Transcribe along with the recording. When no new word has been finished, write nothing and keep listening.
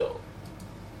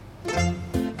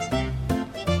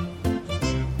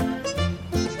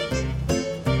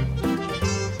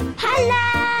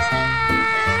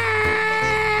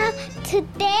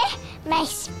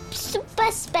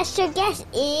special guest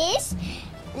is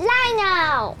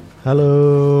Lionel.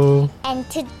 Hello. And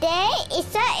today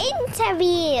is an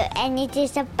interview and it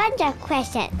is a bunch of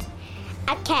questions.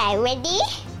 Okay, ready?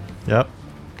 Yep.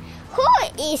 Who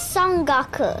is Son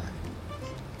Goku?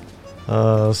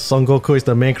 Son Goku is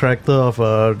the main character of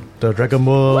the Dragon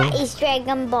Ball. What is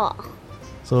Dragon Ball?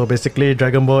 So basically,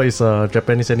 Dragon Ball is a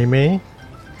Japanese anime.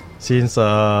 Since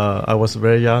I was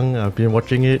very young, I've been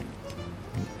watching it.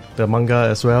 The manga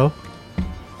as well.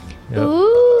 Yep.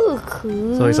 Ooh,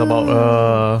 cool. So it's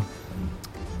about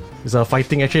it's a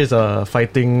fighting. Actually, it's a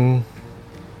fighting.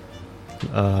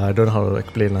 I don't know how to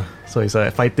explain lah. So it's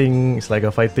a fighting. It's like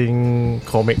a fighting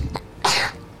comic.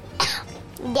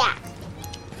 Yeah.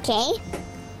 Okay.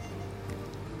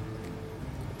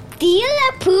 Do you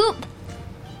love poop?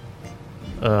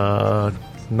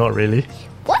 Not really.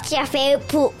 What's your favorite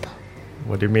poop?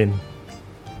 What do you mean?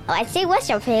 Oh, I say what's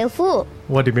your favorite food?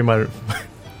 What do you mean by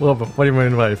what do you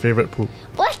mean by favorite poop?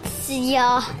 What's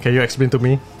your... Can you explain to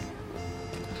me?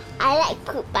 I like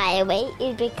poop, by the way.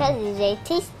 It's because it's very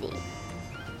tasty.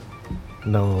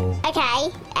 No.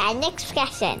 Okay, and next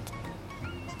question.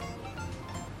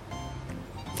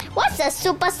 What's a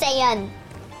Super Saiyan?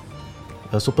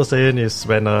 A Super Saiyan is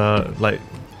when like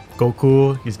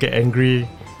Goku he's get angry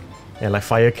and like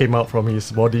fire came out from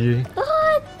his body.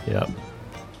 What? Yeah.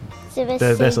 Super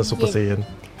That's a Super Saiyan. Saiyan.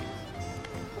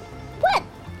 What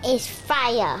is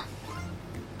fire?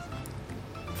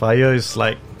 Fire is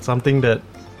like something that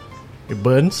it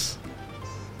burns.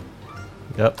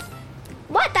 Yep.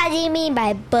 What does it mean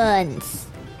by burns?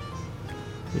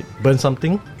 It burns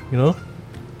something, you know?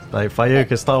 Like fire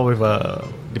can start with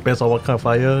depends on what kind of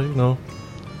fire, you know.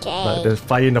 Okay. Like there's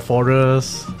fire in the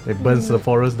forest, it burns the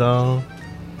forest down.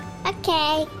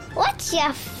 Okay. What's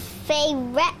your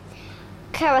favorite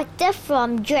character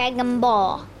from Dragon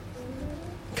Ball?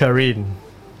 Karin.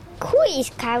 Who is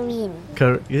Karin?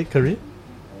 Is it Karin?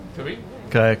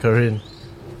 Karin.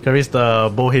 Karin's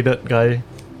the bow-headed guy.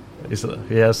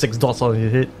 He has 6 dots on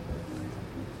his head.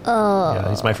 Oh. Yeah,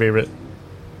 he's my favorite.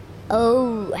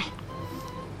 Oh.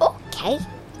 Okay.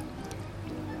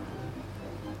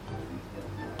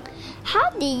 How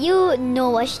do you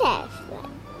know a chef?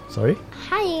 Sorry?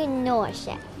 How do you know a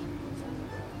chef?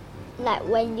 Like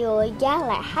when you were young,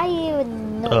 like how do you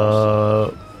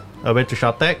know? I went to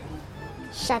Shatec.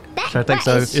 Shatec? Shatec What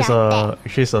is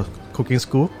Shatec? is a cooking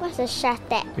school. What's a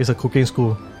Shatec? It's a cooking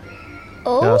school.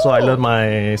 Oh. Yeah, so I learned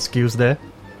my skills there.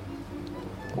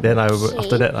 Then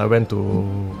after that I went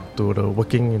to the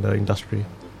working in the industry,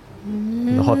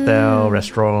 in the hotel,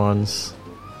 restaurants.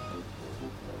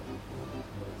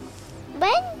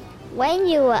 When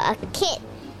you were a kid,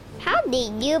 how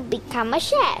did you become a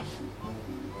chef?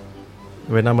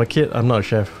 When I'm a kid, I'm not a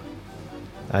chef.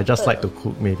 I just like to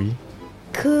cook, maybe.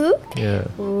 Cook? Yeah.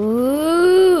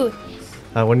 Ooh.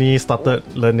 I only started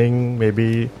learning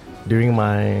maybe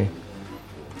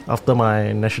after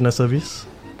my national service.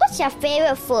 What's your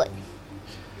favorite food?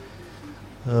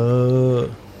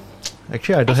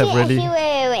 Actually, I don't have really.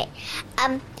 Wait.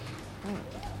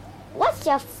 What's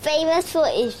your favorite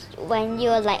food is when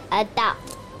you're like adult?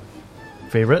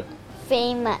 Favorite?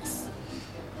 Famous.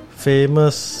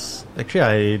 Famous. Actually,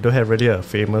 I don't have really a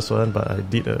famous one, but I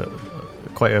did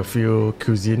quite a few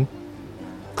cuisine.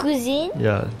 Cuisine?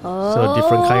 Yeah. So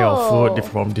different kind of food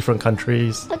from different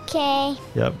countries. Okay.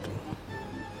 Yep.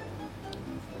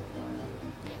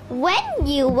 When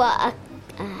you were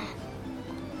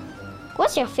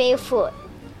what's your favorite food?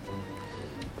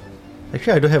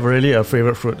 Actually, I don't have really a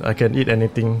favorite food. I can eat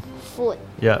anything. Food.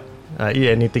 Yeah. I eat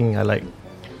anything I like.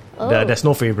 Oh. There's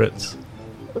no favorites.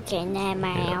 Okay, never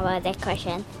mind about that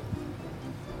question.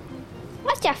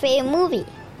 What's your favorite movie?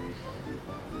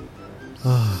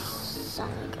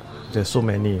 There's so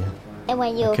many. And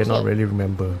when you I were cannot kid? really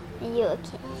remember. When you were a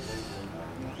kid.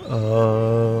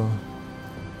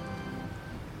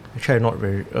 Actually, not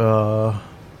very.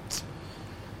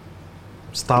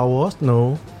 Star Wars?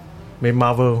 No. Maybe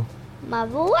Marvel.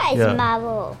 Marvel? What is Yeah.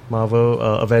 Marvel? Marvel,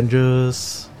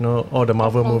 Avengers. You know, all the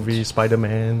Marvel Avengers. movies.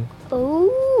 Spider-Man.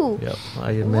 Ooh. Yep.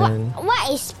 Iron Man.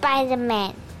 What is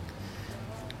Spider-Man?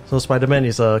 So Spider-Man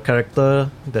is a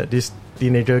character that this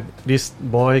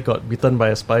boy got bitten by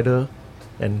a spider,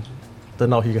 and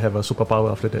turned out he have a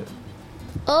superpower after that.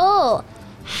 Oh,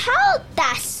 how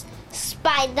does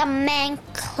Spider-Man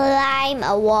climb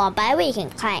a wall? By the way, he can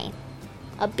climb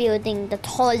a building, the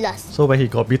tallest. So when he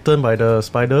got bitten by the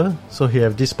spider, so he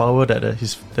have this power that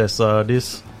there's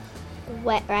this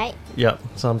Wet, right?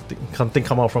 something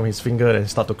come out from his finger and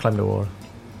start to climb the wall.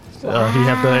 He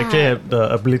actually have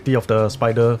the ability of the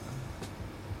spider.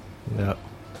 Yeah.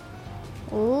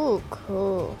 Ooh,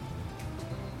 cool.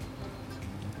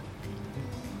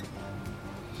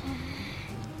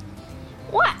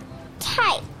 What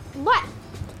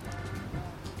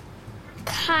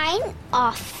kind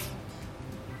of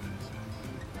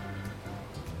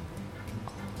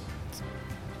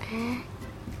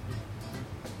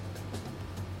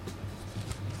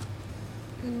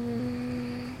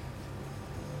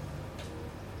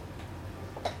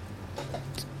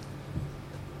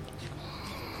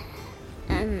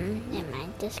never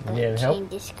mind, just gonna Need help? change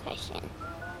this question.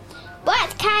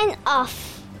 What kind of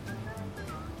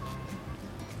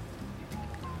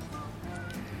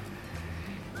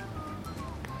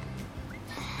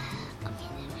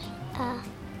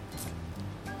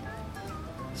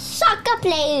soccer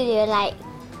player do you like?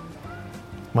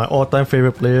 My all-time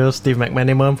favorite player, Steve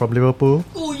McManaman from Liverpool.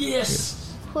 Oh yes.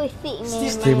 Who is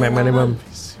Steve McManaman,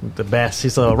 he's the best.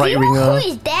 He's a right Do you know winger. who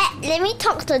is that? Let me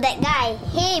talk to that guy.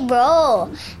 Hey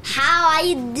bro, how are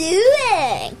you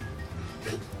doing?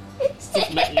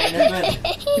 Steve McManaman.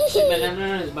 Steve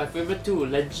McManaman is my favorite too.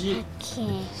 Legit. Okay.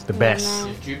 He's the best.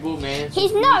 Dribble, man.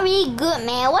 He's not really good,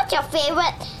 man. What's your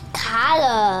favorite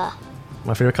color?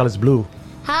 My favorite color is blue.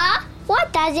 Huh?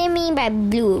 What does it mean by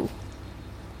blue?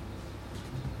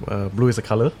 Blue is a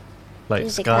color, like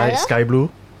Is a sky, colour? sky blue.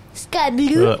 Sky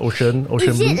blue? Ocean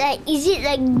Is blue. is it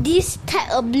like this type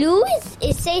of blue?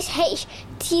 It says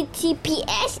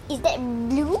HTTPS. Is that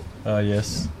blue?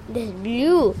 Yes. That's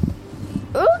blue.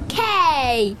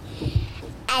 Okay.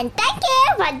 And thank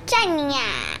you for joining me.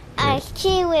 I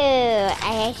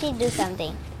actually do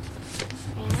something.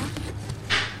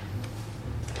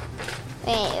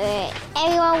 Wait.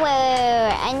 Everyone,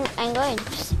 wait. I'm going.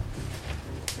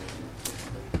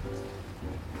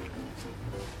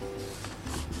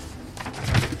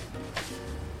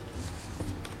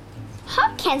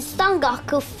 How can Son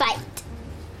Goku fight?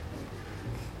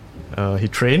 He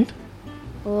trained.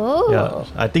 Oh. Yeah,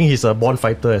 I think he's a born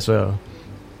fighter as well.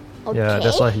 Okay. Yeah,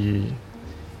 that's why he.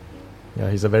 Yeah,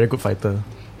 he's a very good fighter.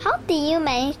 How did you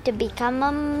manage to become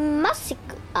a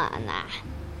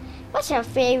What's your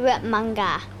favorite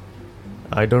manga?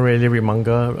 I don't really read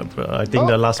manga. But I think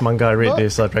the Book? last manga I read Book?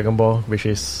 is Dragon Ball, which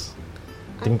is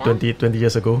I think Okay. 20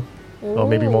 years ago, or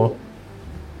maybe more.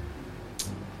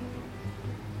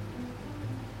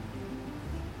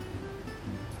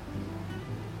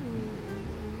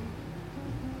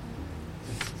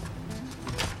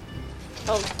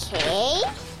 Okay.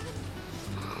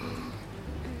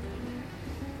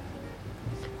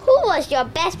 Who was your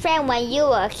best friend when you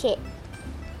were a kid?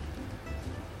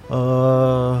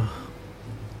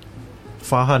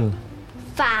 Farhan.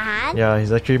 Farhan? Yeah,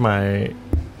 he's actually my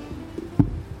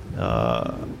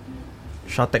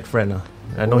Shatek friend.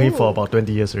 I know him for Ooh. about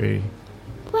 20 years already.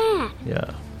 Where?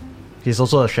 Yeah, he's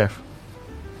also a chef.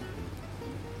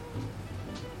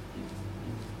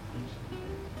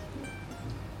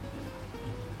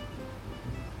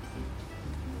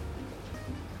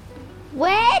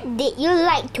 Where did you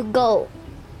like to go?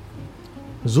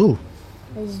 Zoo.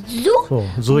 Zoo? Oh,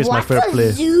 zoo is my What's favorite a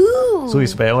place. zoo? Zoo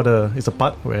is where it's a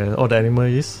park where all the animal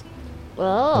is.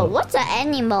 Oh, what's an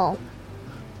animal?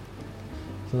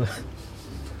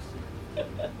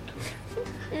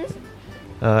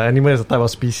 Animal is a type of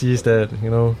species that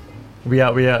we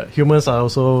are humans are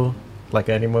also like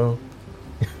animal.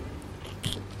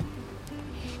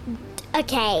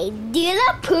 Okay, do you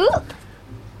love poop?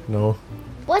 No,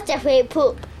 What's your favorite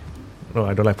poop? no,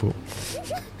 I don't like poop.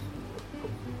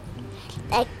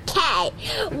 Okay,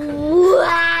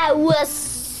 what was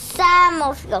some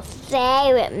of your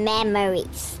favorite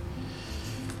memories?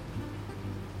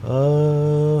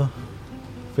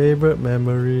 Favorite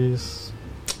memories.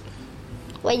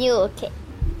 When you were a kid?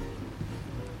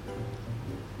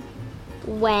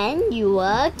 When you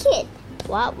were a kid,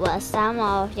 what were some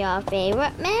of your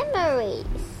favorite memories?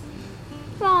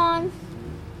 Ron,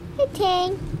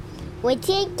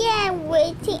 waiting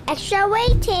again, extra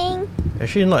waiting.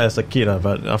 Actually, not as a kid,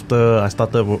 but after I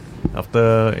started work,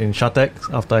 in Shatek,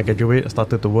 after I graduate, I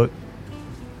started to work.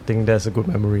 I think that's a good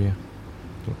memory.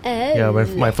 Oh. Yeah,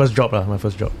 my first job.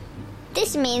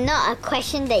 This may not a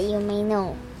question that you may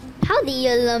know. How did you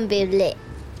learn Beyblade?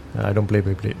 I don't play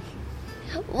Beyblade.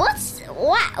 What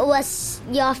was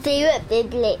your favorite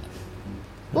Beyblade?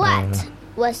 What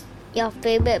was your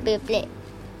favorite Beyblade?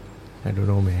 I don't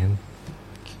know, man.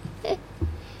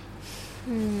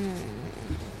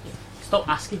 Stop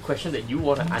asking questions that you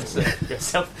want to answer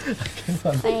yourself.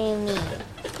 What do you mean?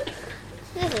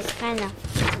 This is kind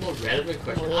of More relevant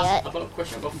question. Weird. Ask about a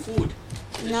question about food.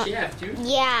 No. The chef, dude.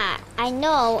 yeah. I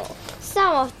know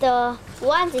some of the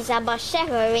ones is about chef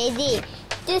already.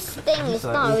 This thing is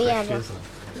not really about,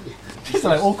 These are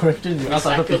like old questions you ask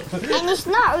other people. and it's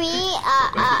not really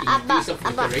about. Use of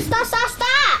filtering. Stop!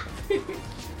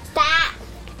 Stop!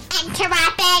 Interrupt.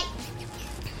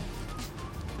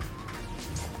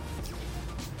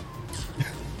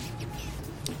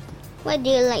 Where do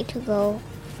you like to go?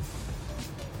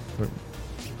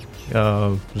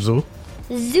 Zoo.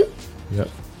 Zoo. Yep.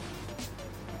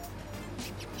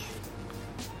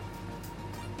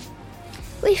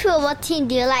 Which football team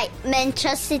do you like?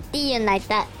 Manchester City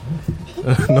United.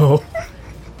 No.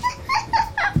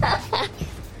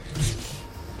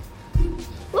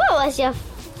 What was your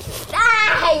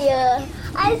fire?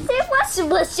 I said what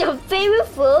was your favorite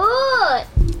food?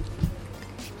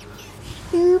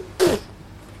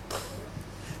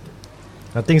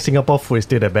 I think Singapore food is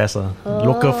still the best.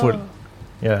 Local food.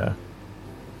 Yeah.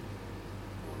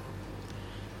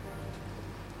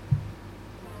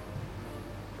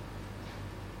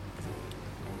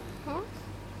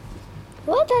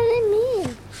 What does it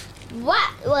mean?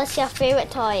 What was your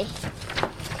favorite toy?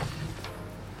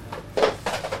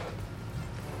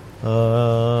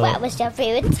 What was your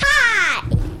favorite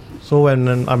toy? So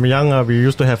when I'm young, we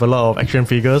used to have a lot of action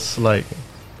figures like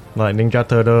Ninja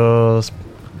Turtles.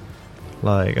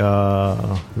 Like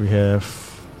we have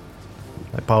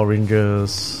like Power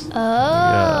Rangers.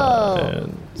 Oh.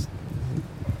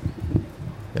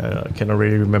 I cannot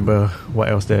really remember what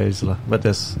else there is, but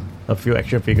there's a few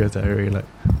action figures that I really like.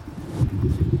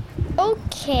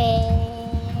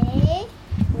 Okay.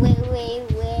 Wait.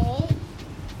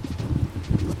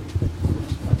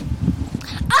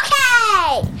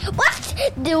 Okay.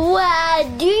 Do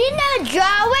you know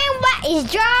drawing? What is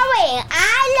drawing? I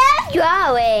love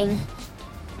drawing.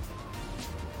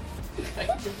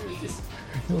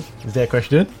 Is there a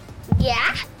question?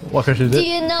 Yeah. What question is Do it?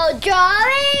 you know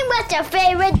drawing? What's your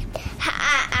favorite?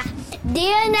 Do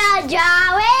you know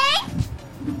drawing?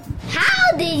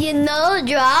 How do you know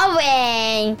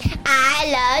drawing? I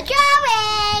love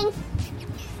drawing.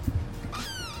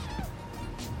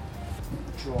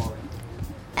 Drawing.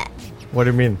 What do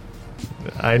you mean?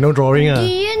 I know drawing. Do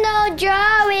you know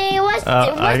drawing? What's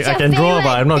I your can draw, favorite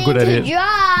but I'm not good thing at to it. Draw? I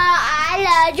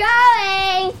love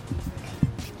drawing.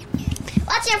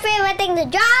 What's your favorite thing to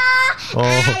draw? Oh. I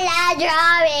love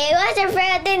drawing. What's your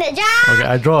favorite thing to draw? Okay,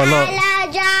 I draw a lot. I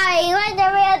love drawing. What's your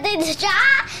favorite thing to draw?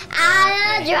 I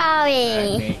love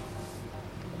drawing.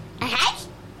 Okay. Okay?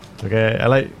 Okay, I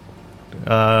like.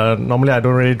 Normally, I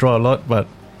don't really draw a lot, but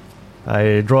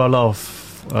I draw a lot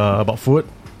of about food.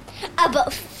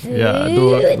 About food. Yeah, I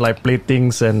do like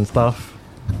platings and stuff.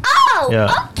 Oh, Yeah.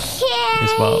 okay.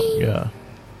 It's about yeah.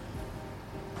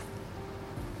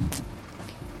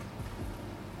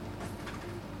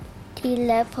 Do you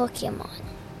love Pokemon?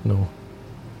 No,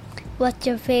 What's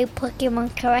your favorite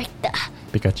Pokemon character?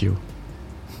 Pikachu.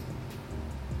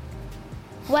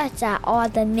 What's all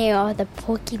the name of the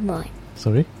Pokemon?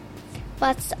 Sorry,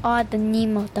 What's all the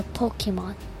name of the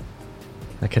Pokemon?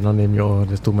 I cannot name you all.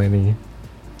 There's too many.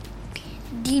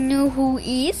 Do you know who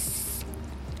is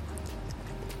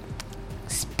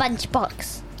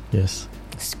SpongeBob Yes.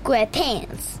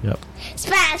 SquarePants? Yep.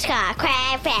 SpongeBob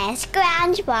SquarePants,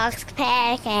 SpongeBob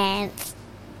SquarePants.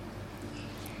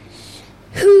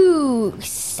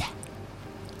 Who's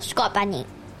Scott Bunny?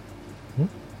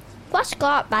 What's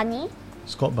Scott Bunny?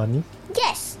 Scott Bunny.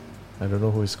 Yes. I don't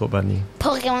know who is Scott Bunny.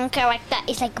 Pokemon character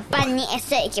is like a bunny and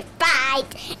so it can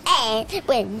fight and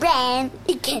when ran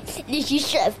it can this is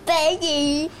so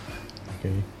funny.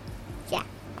 Okay. Yeah,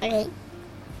 okay.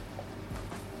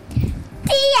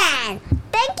 The end.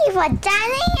 Thank you for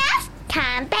joining us.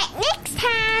 Come back next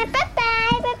time. Bye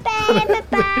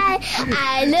bye. I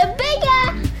love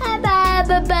bigger. Bye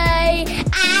bye.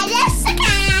 I love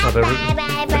sucker. Oh, the-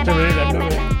 Bye bye.